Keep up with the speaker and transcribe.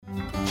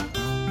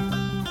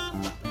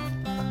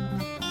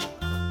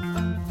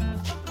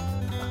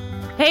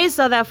Hey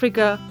South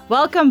Africa,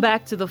 welcome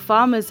back to the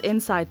Farmers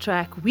Inside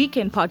Track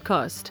Weekend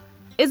Podcast.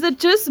 Is it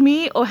just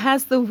me or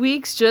has the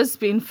weeks just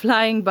been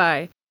flying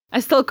by? I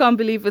still can't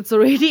believe it's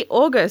already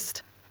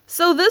August.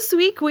 So this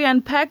week we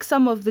unpack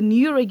some of the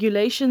new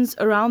regulations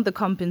around the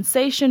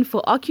Compensation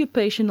for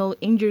Occupational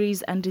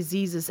Injuries and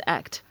Diseases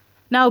Act.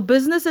 Now,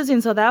 businesses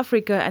in South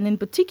Africa, and in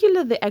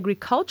particular the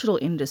agricultural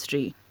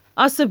industry,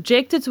 are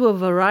subjected to a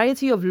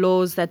variety of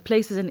laws that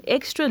places an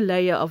extra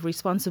layer of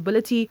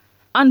responsibility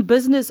on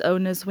business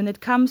owners when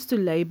it comes to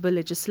labor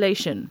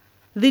legislation.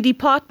 The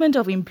Department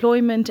of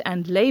Employment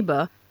and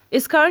Labor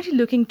is currently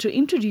looking to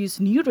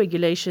introduce new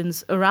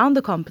regulations around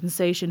the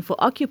Compensation for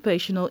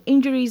Occupational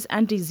Injuries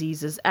and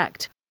Diseases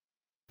Act.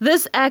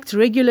 This act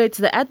regulates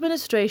the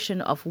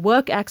administration of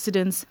work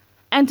accidents,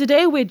 and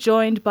today we're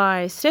joined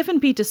by Stefan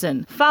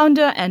Peterson,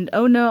 founder and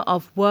owner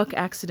of Work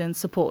Accident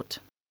Support.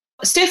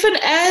 Stefan,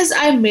 as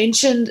I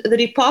mentioned, the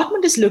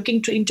department is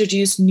looking to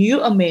introduce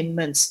new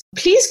amendments.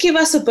 Please give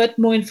us a bit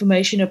more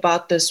information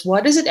about this.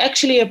 What is it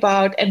actually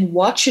about, and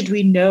what should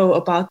we know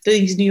about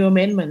these new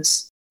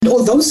amendments?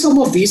 Although some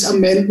of these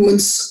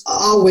amendments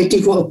are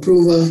waiting for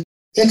approval,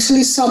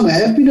 actually some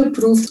have been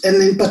approved,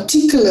 and in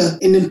particular,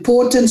 in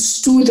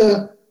importance to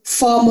the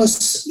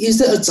farmers is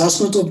the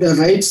adjustment of the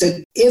rates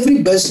that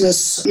every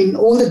business in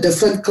all the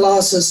different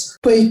classes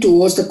pay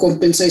towards the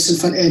compensation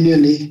fund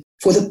annually.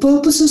 For the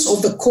purposes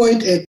of the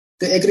COID Act,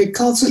 the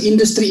agricultural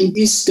industry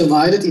is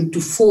divided into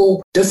 4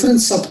 different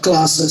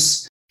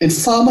subclasses, and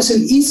farmers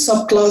in each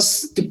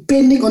subclass,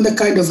 depending on the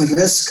kind of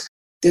risk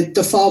that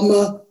the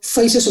farmer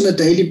faces on a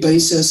daily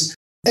basis.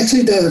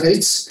 Actually, the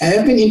rates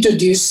have been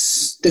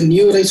introduced, the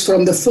new rates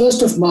from the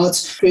 1st of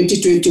March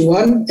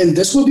 2021, and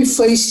this will be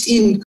phased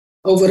in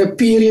over a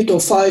period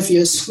of 5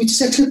 years, which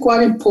is actually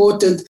quite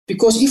important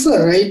because if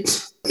a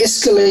rate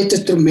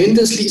escalated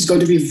tremendously, it's going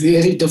to be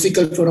very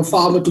difficult for a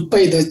farmer to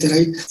pay that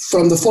rate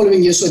from the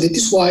following year. So that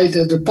is why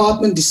the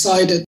department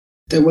decided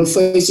they will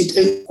phase it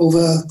in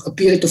over a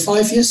period of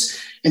 5 years.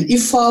 And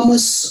if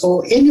farmers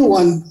or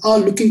anyone are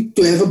looking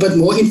to have a bit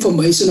more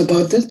information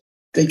about that,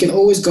 they can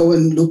always go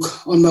and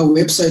look on my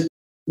website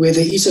where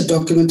there is a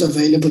document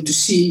available to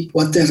see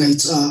what the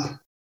rates are.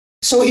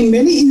 So in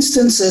many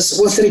instances,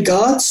 with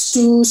regards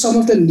to some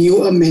of the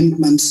new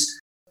amendments,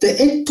 the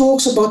Act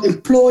talks about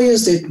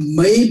employers that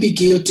may be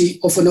guilty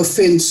of an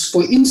offence.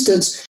 For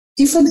instance,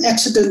 if an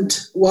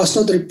accident was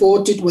not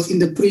reported within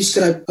the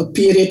prescribed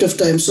period of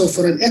time. So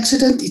for an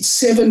accident, it's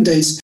 7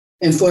 days.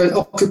 And for an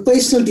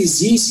occupational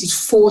disease,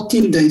 it's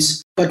 14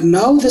 days. But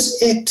now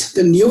this Act,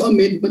 the new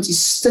amendment,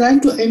 is trying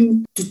to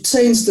aim to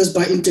change this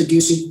by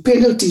introducing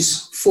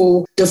penalties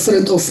for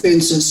different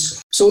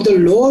offences. So the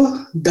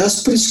law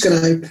does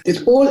prescribe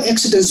that all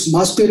accidents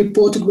must be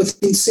reported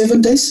within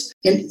 7 days.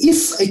 And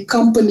if a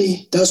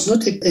company does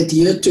not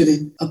adhere to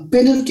it, a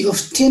penalty of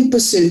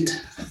 10%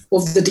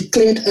 of the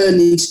declared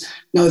earnings.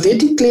 Now, their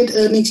declared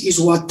earnings is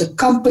what the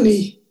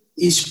company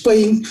is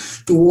paying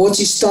towards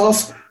its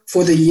staff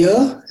for the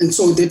year, and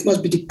so that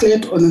must be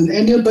declared on an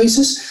annual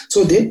basis.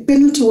 So that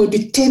penalty will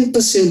be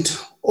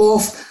 10%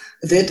 of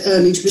that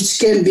earnings, which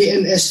can be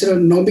an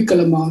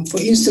astronomical amount. For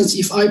instance,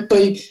 if I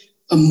pay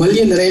R1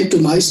 million to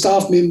my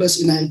staff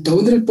members and I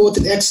don't report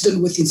an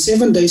accident within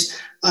 7 days,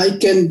 I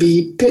can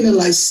be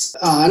penalized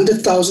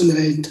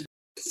R100,000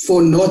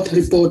 for not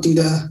reporting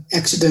the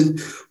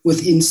accident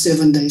within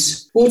 7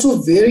 days.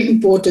 Also very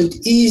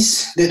important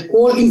is that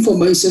all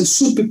information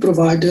should be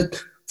provided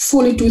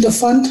fully to the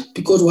fund,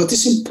 because what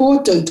is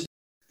important,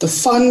 the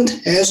fund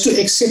has to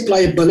accept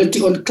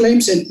liability on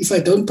claims, and if I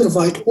don't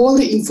provide all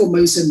the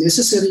information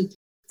necessary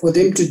for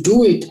them to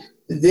do it,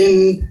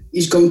 then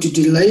it's going to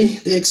delay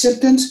the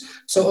acceptance.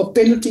 So a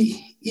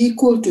penalty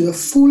equal to the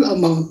full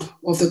amount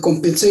of the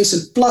compensation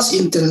plus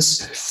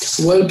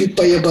interest will be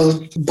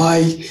payable by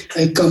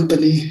a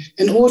company.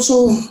 And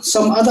also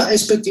some other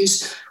aspect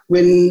is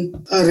when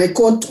a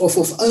record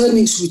of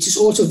earnings, which is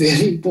also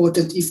very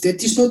important, if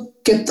that is not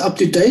kept up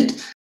to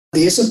date,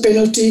 there's a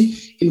penalty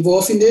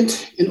involved in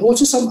it. And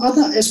also some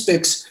other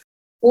aspects.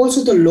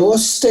 Also the law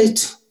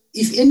states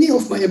if any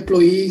of my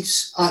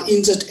employees are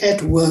injured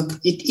at work,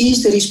 it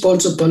is the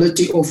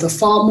responsibility of the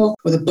farmer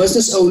or the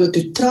business owner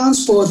to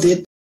transport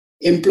that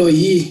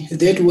employee,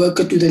 that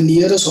worker, to the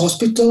nearest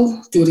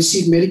hospital to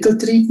receive medical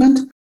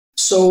treatment.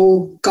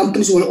 So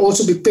companies will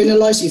also be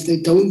penalized if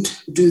they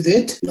don't do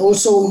that. And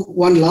also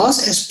one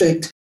last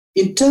aspect,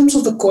 in terms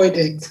of the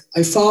COID Act,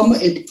 a farmer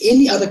at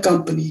any other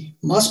company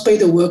must pay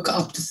the worker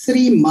up to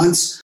 3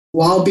 months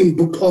while being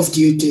booked off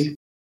duty.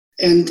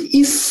 And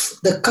if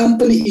the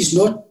company is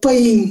not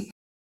paying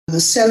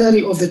the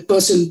salary of that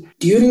person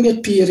during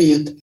that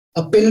period,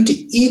 a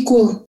penalty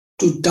equal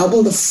to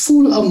double the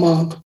full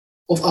amount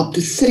of up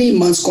to 3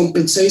 months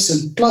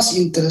compensation plus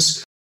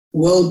interest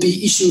will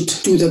be issued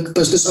to the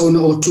business owner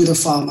or to the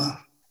farmer.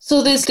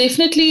 So there's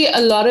definitely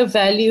a lot of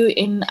value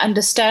in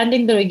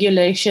understanding the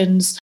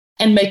regulations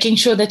and making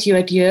sure that you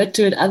adhere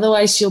to it.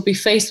 Otherwise, you'll be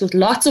faced with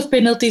lots of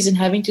penalties and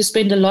having to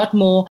spend a lot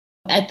more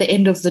at the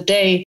end of the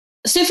day.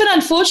 Stephen,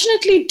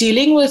 unfortunately,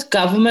 dealing with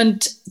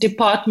government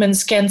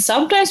departments can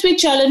sometimes be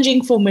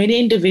challenging for many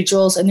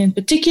individuals and in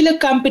particular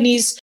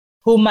companies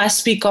who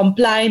must be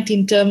compliant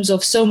in terms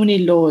of so many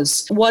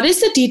laws. What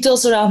is the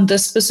details around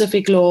this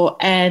specific law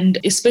and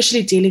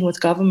especially dealing with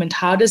government?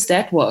 How does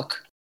that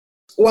work?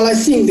 Well, I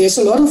think there's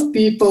a lot of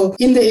people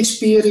in the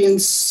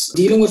experience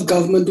dealing with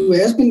government who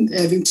has been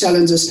having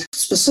challenges,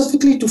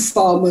 specifically to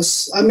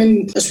farmers. I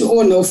mean, as we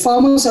all know,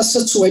 farmers are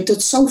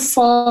situated so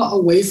far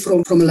away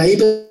from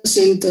labor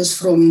centers,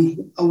 from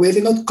where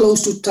they're not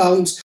close to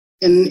towns.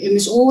 And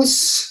it's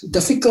always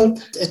difficult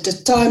at the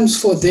times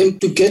for them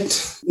to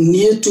get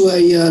near to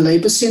a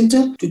labor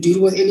center to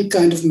deal with any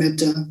kind of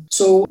matter.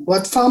 So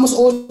what farmers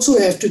also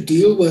have to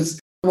deal with,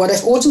 what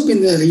I've also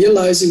been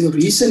realizing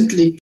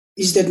recently,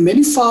 is that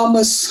many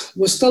farmers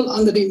were still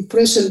under the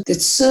impression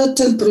that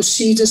certain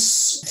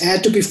procedures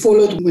had to be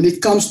followed when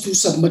it comes to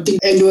submitting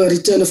annual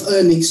return of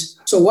earnings.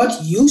 So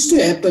what used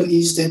to happen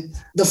is that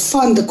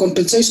the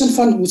compensation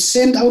fund would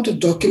send out a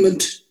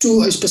document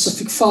to a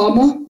specific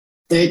farmer.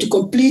 They had to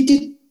complete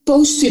it,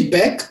 post it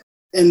back,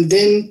 and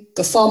then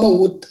the farmer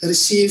would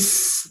receive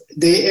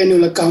their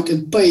annual account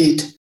and pay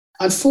it.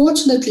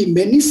 Unfortunately,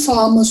 many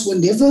farmers were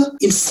never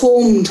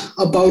informed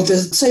about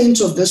the change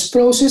of this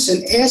process,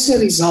 and as a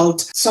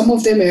result, some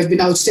of them have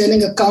been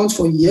outstanding accounts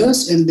for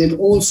years and then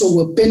also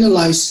were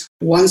penalized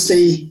once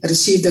they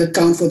received the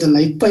account for the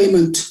late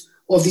payment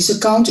of this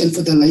account and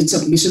for the late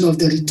submission of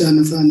the return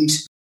of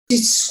earnings.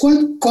 It's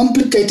quite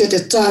complicated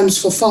at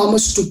times for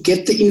farmers to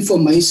get the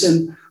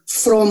information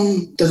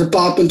from the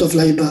Department of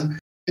Labor.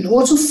 And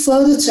also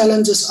further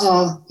challenges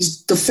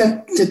is the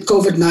fact that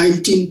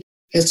COVID-19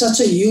 has such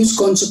a huge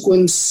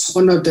consequence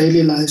on our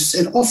daily lives.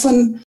 And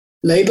often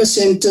labor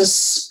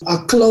centers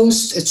are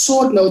closed at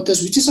short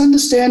notice, which is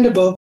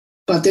understandable,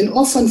 but then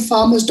often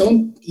farmers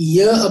don't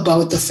hear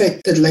about the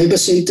fact that labor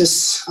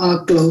centers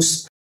are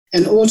closed.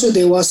 And also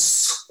there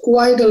was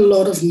quite a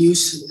lot of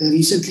news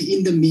recently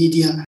in the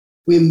media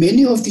where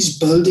many of these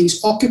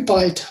buildings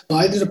occupied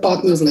by the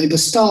Department of Labor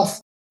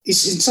staff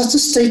is in such a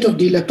state of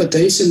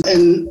dilapidation,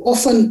 and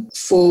often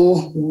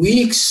for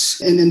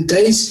weeks and in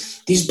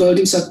days, these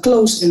buildings are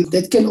closed, and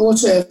that can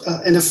also have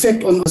an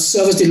effect on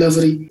service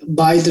delivery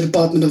by the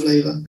Department of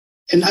Labor.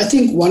 And I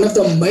think one of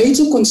the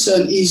major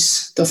concerns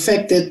is the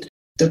fact that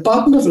the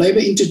Department of Labor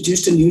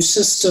introduced a new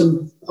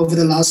system over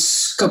the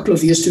last couple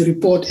of years to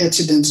report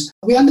accidents.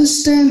 We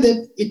understand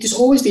that it is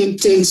always the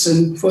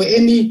intention for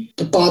any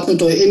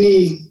department or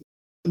any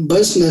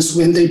business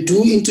when they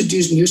do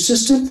introduce new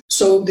system.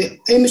 So the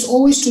aim is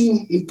always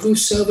to improve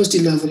service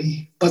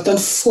delivery. But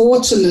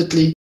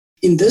unfortunately,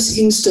 in this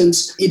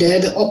instance, it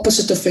had the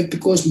opposite effect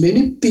because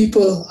many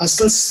people are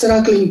still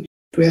struggling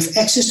to have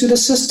access to the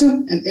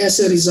system and as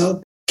a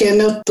result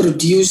cannot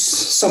produce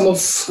some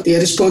of their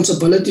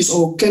responsibilities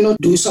or cannot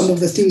do some of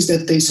the things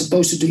that they're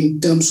supposed to do in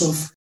terms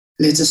of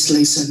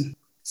legislation.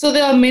 So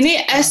there are many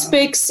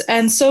aspects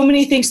and so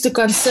many things to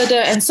consider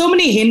and so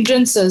many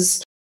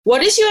hindrances.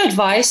 What is your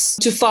advice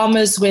to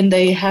farmers when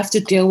they have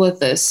to deal with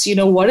this?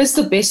 What is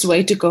the best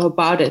way to go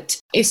about it,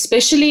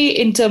 especially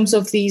in terms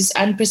of these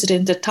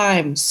unprecedented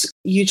times?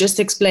 You just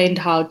explained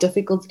how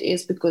difficult it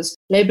is because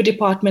labor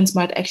departments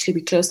might actually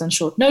be closed on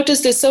short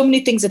notice. There's so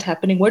many things that are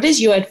happening. What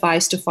is your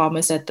advice to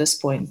farmers at this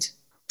point?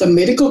 The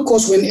medical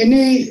cost, when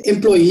any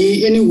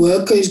employee, any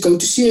worker is going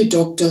to see a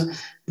doctor,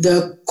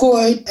 the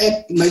COID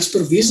Act makes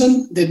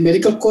provision that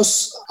medical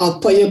costs are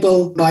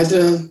payable by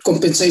the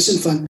compensation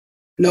fund.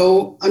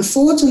 Now,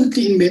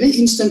 unfortunately, in many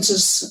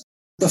instances,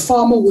 the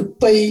farmer would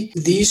pay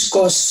these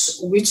costs,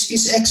 which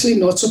is actually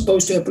not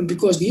supposed to happen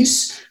because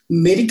these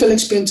medical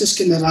expenses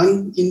can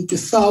run into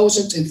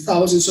thousands and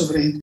thousands of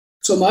rand.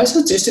 So my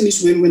suggestion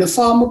is when a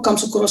farmer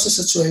comes across a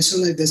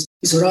situation like this,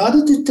 is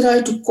rather to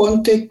try to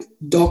contact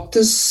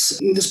doctors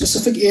in the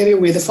specific area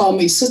where the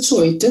farmer is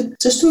situated,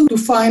 just to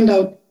find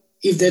out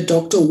if their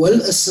doctor will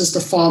assist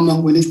the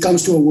farmer when it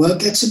comes to a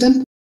work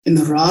accident, and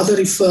rather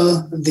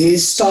refer their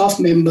staff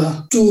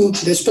member to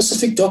the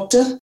specific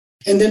doctor.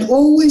 And then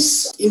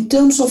always, in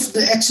terms of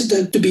the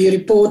accident to be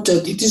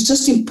reported, it is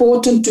just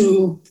important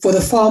for the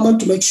farmer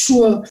to make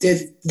sure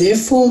that their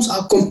forms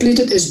are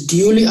completed as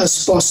duly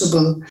as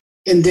possible.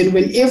 And then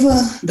whenever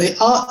they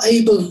are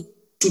able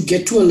to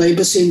get to a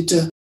labor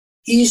center,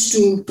 is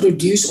to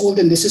produce all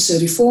the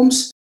necessary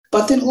forms.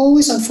 But then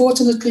always,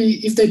 unfortunately,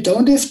 if they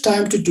don't have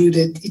time to do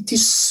that, it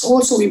is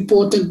also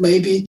important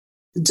maybe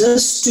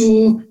just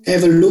to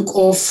have a look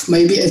of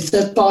maybe a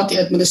third-party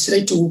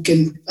administrator who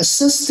can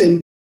assist them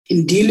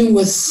in dealing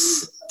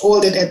with all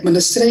that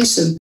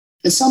administration.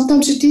 And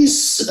sometimes it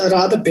is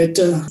rather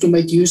better to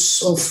make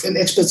use of an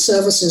expert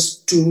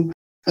services to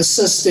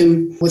assist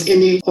them with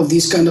any of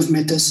these kind of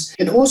matters.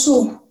 And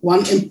also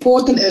one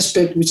important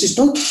aspect, which is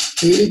not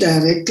really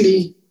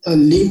directly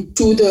linked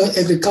to the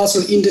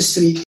agricultural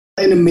industry,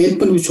 an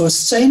amendment which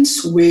was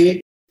changed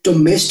where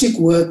domestic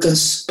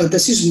workers, but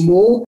this is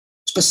more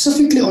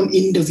specifically on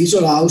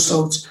individual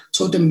households.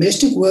 So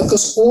domestic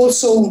workers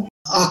also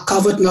are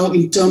covered now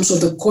in terms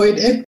of the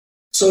COID Act.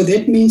 So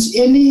that means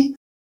any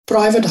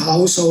private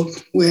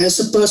household who has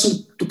a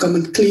person to come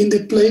and clean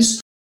their place,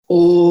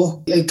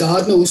 or a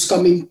gardener who's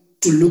coming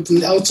to look from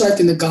the outside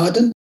in the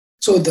garden.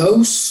 So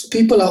those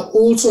people are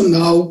also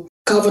now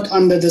covered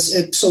under this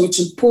act. So it's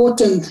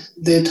important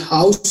that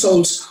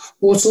households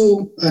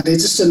also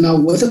register now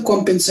with a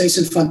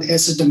compensation fund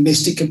as a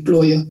domestic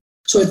employer.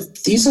 So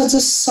these are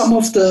just some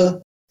of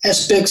the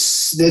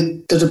aspects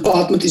that the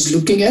department is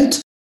looking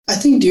at. I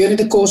think during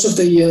the course of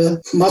the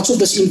year, much of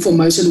this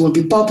information will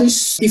be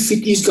published if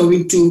it is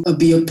going to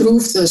be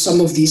approved, some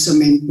of these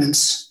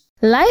amendments.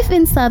 Life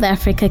in South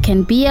Africa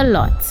can be a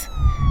lot.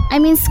 I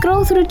mean,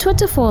 scroll through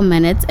Twitter for a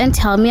minute and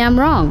tell me I'm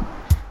wrong.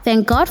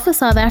 Thank God for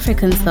South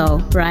Africans though,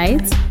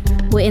 right?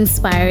 We're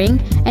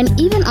inspiring, and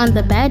even on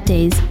the bad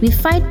days, we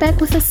fight back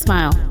with a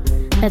smile.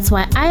 That's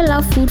why I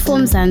love Food for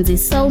Mzansi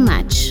so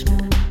much.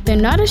 They're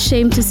not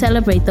ashamed to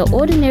celebrate the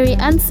ordinary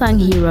unsung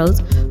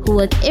heroes who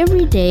work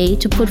every day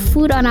to put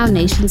food on our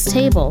nation's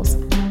tables.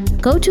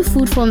 Go to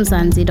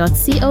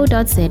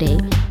foodformzansi.co.za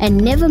and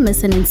never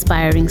miss an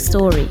inspiring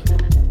story.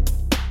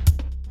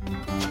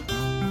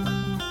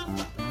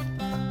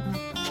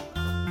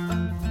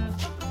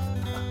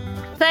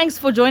 Thanks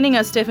for joining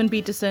us, Stephen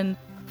Peterson,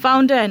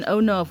 founder and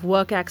owner of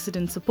Work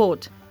Accident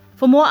Support.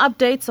 For more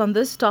updates on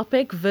this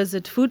topic,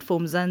 visit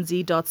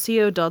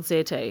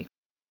foodformzansi.co.za.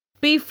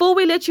 Before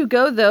we let you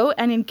go though,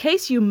 and in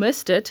case you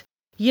missed it,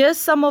 here's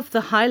some of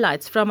the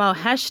highlights from our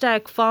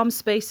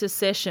 #FarmSpaces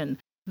session,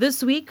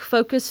 this week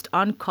focused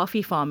on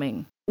coffee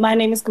farming. My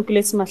name is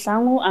Kukulesi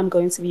Mahlangu. I'm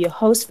going to be your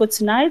host for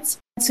tonight.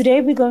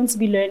 Today we're going to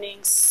be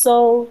learning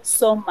so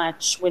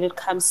much when it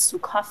comes to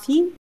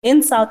coffee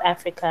in South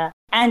Africa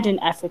and in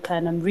Africa,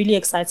 and I'm really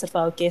excited for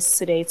our guests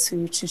today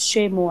to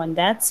share more on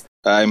that.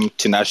 I'm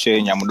Tinashe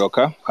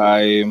Nyamudoka.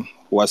 I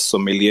was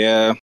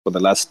sommelier for the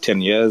last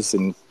 10 years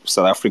in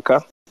South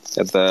Africa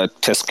at the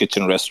Test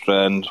Kitchen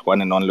restaurant,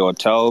 One and Only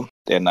Hotel.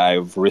 Then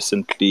I've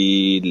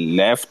recently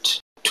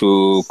left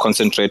to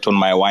concentrate on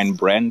my wine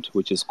brand,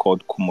 which is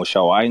called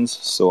Kumusha Wines.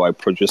 So I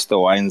produce the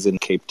wines in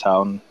Cape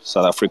Town,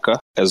 South Africa,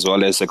 as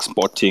well as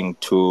exporting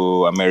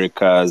to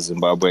America,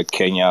 Zimbabwe,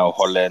 Kenya,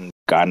 Holland,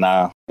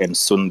 Ghana, and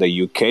soon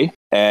the UK.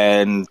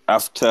 And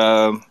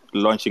after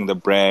launching the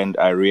brand,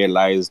 I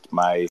realized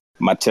my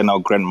maternal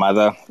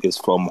grandmother is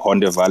from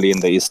Honde Valley in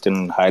the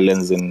Eastern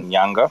Highlands in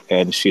Nyanga,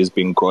 and she's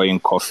been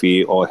growing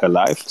coffee all her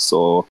life.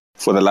 So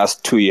for the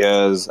last 2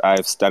 years,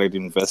 I've started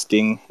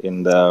investing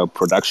in the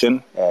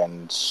production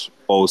and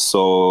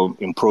also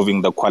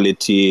improving the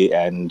quality,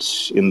 and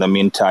in the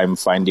meantime,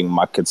 finding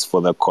markets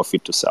for the coffee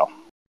to sell.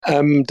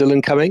 I'm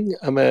Dylan Cumming.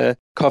 I'm a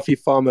coffee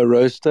farmer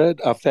roaster.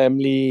 Our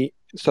family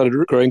started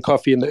growing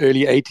coffee in the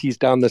early 80s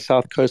down the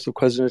south coast of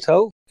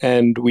KwaZulu-Natal.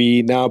 And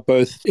we now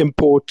both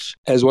import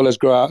as well as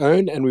grow our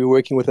own. And we're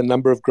working with a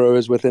number of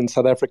growers within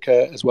South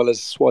Africa, as well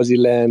as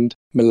Swaziland,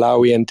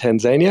 Malawi, and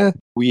Tanzania.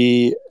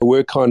 We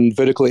work on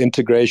vertical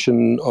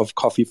integration of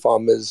coffee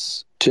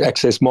farmers to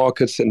access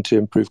markets and to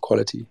improve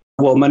quality.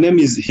 Well, my name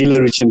is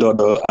Hilary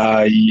Chindodo.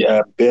 I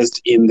am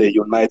based in the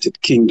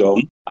United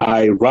Kingdom.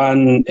 I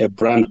run a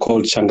brand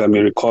called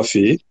Changamiri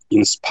Coffee,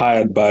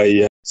 inspired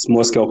by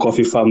small-scale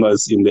coffee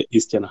farmers in the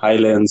Eastern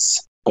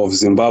Highlands of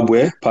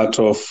Zimbabwe, part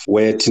of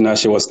where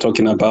Tinashe was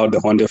talking about,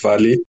 the Honde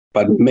Valley,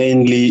 but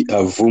mainly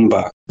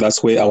Vumba.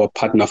 That's where our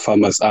partner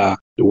farmers are.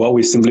 What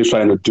we're simply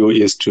trying to do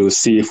is to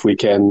see if we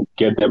can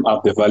get them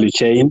up the value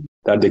chain,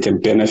 that they can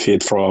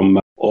benefit from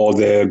all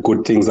the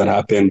good things that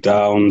happen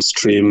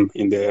downstream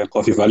in the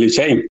coffee value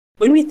chain.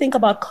 When we think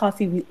about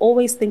coffee, we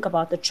always think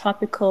about the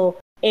tropical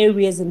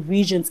areas and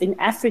regions in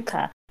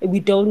Africa. We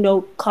don't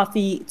know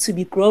coffee to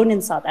be grown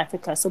in South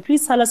Africa. So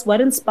please tell us what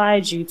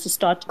inspired you to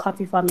start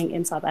coffee farming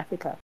in South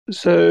Africa.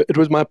 So it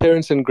was my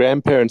parents and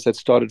grandparents that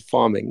started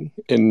farming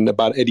in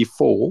about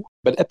 84.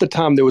 But at the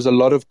time, there was a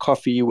lot of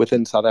coffee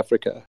within South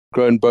Africa,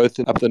 grown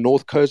both up the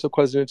north coast of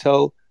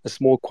KwaZulu-Natal, a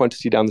small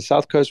quantity down the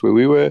south coast where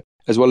we were,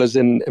 as well as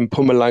in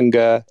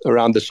Mpumalanga,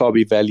 around the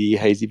Sabi Valley,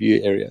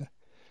 Hazyview area.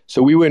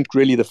 So we weren't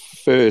really the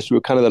first, we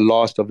were kind of the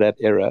last of that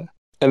era.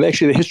 And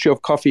actually the history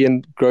of coffee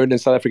and grown in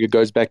South Africa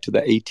goes back to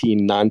the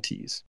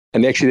 1890s.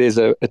 And actually there's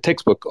a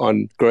textbook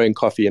on growing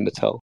coffee in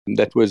Natal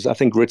that was, I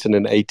think, written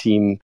in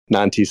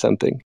 1890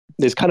 something.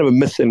 There's kind of a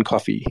myth in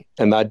coffee,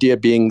 and the idea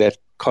being that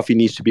coffee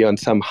needs to be on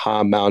some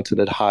high mountain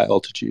at high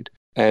altitude.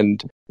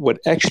 And what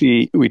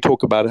actually we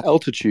talk about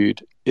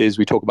altitude is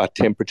we talk about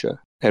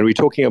temperature. And we're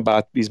talking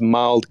about these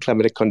mild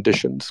climatic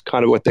conditions,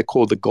 kind of what they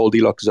call the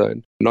Goldilocks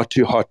zone. Not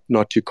too hot,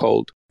 not too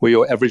cold, where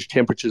your average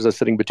temperatures are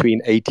sitting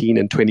between 18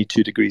 and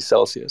 22 degrees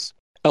Celsius.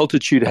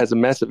 Altitude has a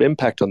massive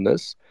impact on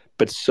this,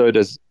 but so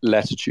does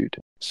latitude.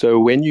 So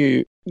when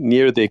you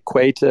near the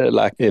equator,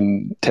 like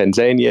in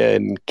Tanzania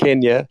and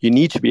Kenya, you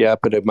need to be up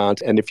at a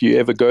mountain. And if you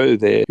ever go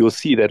there, you'll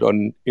see that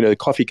the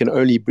coffee can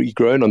only be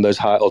grown on those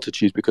high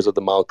altitudes because of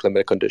the mild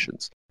climatic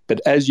conditions. But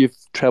as you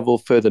travel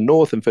further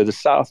north and further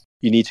south,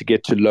 you need to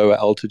get to lower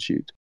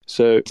altitude.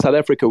 So South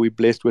Africa, we're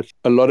blessed with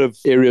a lot of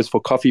areas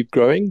for coffee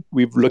growing.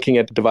 We're looking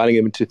at dividing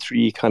them into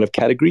three kind of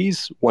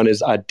categories. One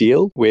is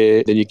ideal,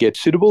 where then you get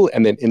suitable,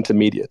 and then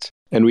intermediate.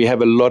 And we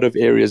have a lot of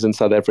areas in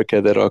South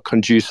Africa that are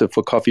conducive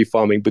for coffee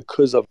farming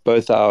because of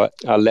both our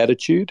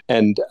latitude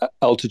and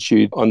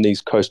altitude on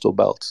these coastal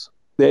belts.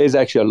 There is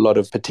actually a lot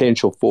of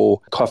potential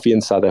for coffee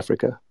in South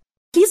Africa.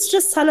 Please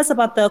just tell us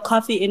about the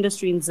coffee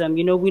industry in Zim.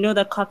 You know, we know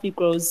that coffee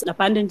grows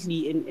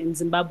abundantly in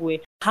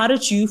Zimbabwe. How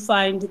did you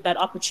find that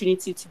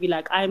opportunity to be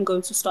like, I am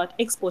going to start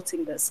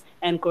exporting this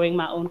and growing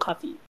my own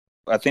coffee?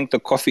 I think the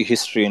coffee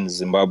history in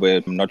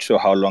Zimbabwe, I'm not sure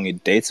how long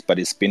it dates, but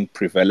it's been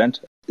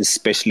prevalent,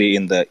 especially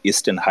in the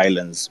Eastern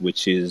Highlands,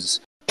 which is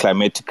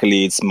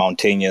climatically, it's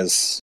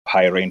mountainous,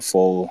 high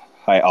rainfall,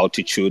 high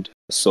altitude.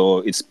 So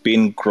it's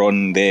been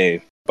grown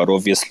there. But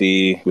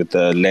obviously, with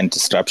the land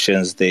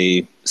disruptions,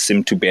 they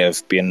seem to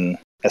have been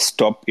a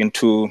stop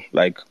into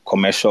like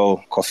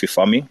commercial coffee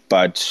farming.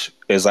 But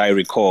as I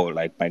recall,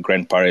 like my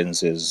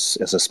grandparents, as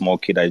a small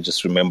kid, I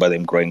just remember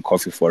them growing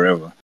coffee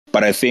forever.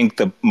 But I think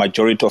the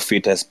majority of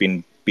it has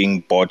been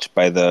being bought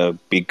by the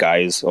big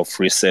guys of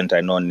recent.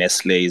 I know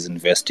Nestle is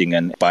investing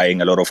and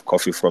buying a lot of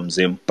coffee from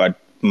Zim. But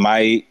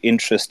my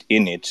interest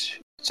in it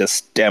just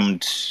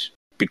stemmed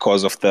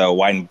because of the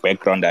wine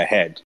background I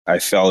had. I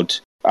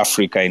felt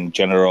Africa in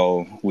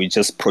general, we're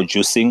just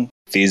producing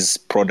these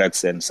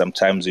products and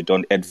sometimes we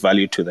don't add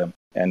value to them.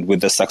 And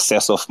with the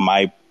success of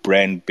my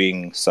brand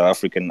being South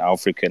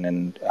African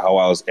and how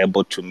I was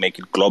able to make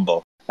it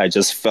global, I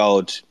just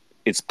felt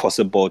it's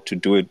possible to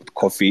do it with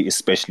coffee,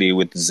 especially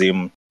with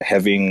Zim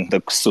having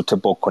the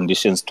suitable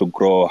conditions to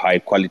grow high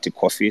quality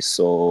coffee.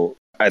 So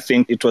I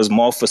think it was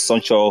more of a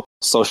social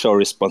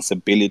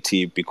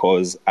responsibility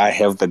because I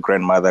have the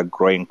grandmother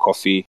growing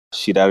coffee.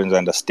 She doesn't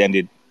understand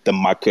the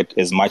market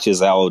as much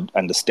as I would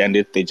understand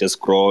it. They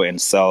just grow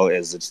and sell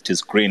as it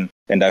is green.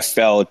 And I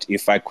felt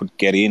if I could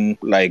get in,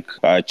 like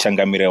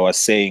Changamire was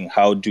saying,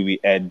 how do we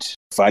add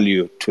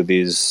value to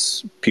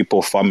these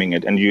people farming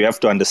it? And you have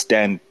to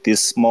understand these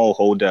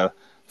smallholder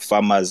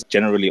farmers,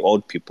 generally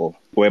old people,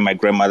 where my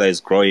grandmother is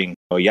growing.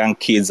 Young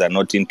kids are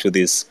not into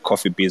this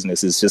coffee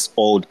business. It's just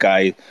old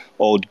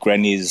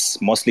grannies,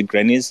 mostly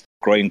grannies,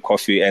 growing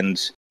coffee.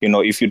 And,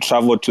 if you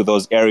travel to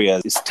those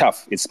areas, it's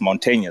tough. It's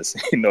mountainous.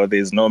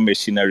 There's no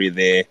machinery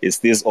there. It's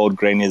these old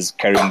grannies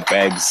carrying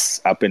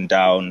bags up and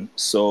down.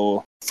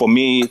 So for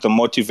me, the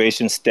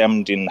motivation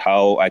stemmed in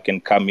how I can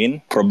come in,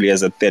 probably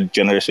as a third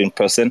generation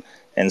person,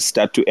 and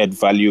start to add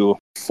value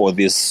for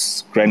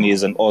these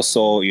grannies and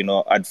also,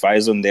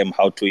 advise on them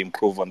how to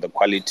improve on the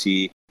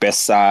quality,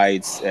 best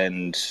sides.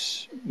 And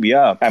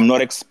I'm not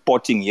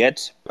exporting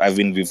yet. I've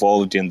been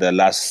involved in the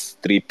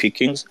last 3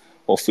 pickings,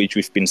 of which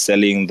we've been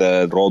selling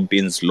the raw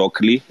beans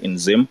locally in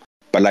Zim.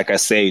 But like I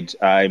said,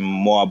 I'm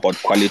more about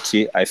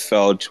quality. I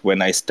felt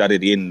when I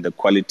started the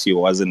quality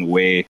wasn't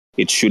where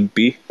it should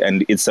be.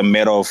 And it's a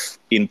matter of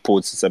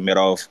inputs. It's a matter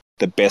of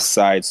the best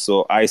side.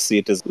 So I see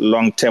it as a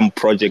long-term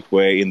project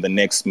where in the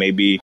next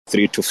maybe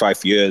 3 to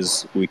 5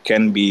 years, we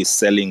can be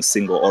selling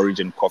single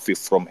origin coffee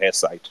from her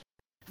side.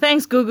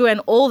 Thanks, Gugu, and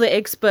all the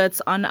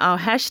experts on our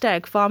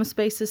hashtag Farm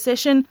Spaces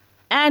session.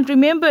 And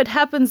remember, it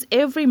happens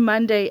every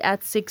Monday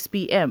at 6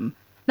 p.m.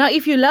 Now,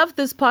 if you love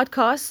this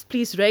podcast,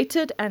 please rate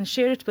it and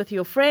share it with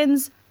your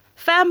friends,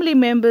 family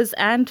members,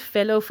 and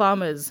fellow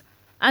farmers.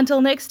 Until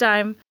next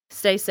time,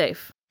 stay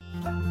safe.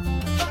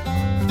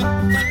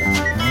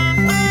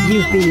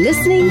 You've been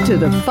listening to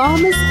the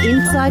Farmers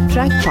Inside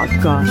Track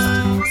podcast,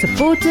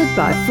 supported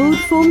by Food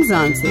for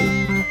Mzansi.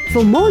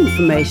 For more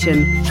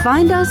information,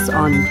 find us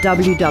on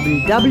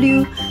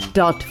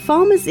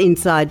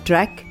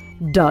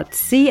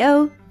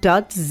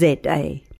www.farmersinsidetrack.co.za.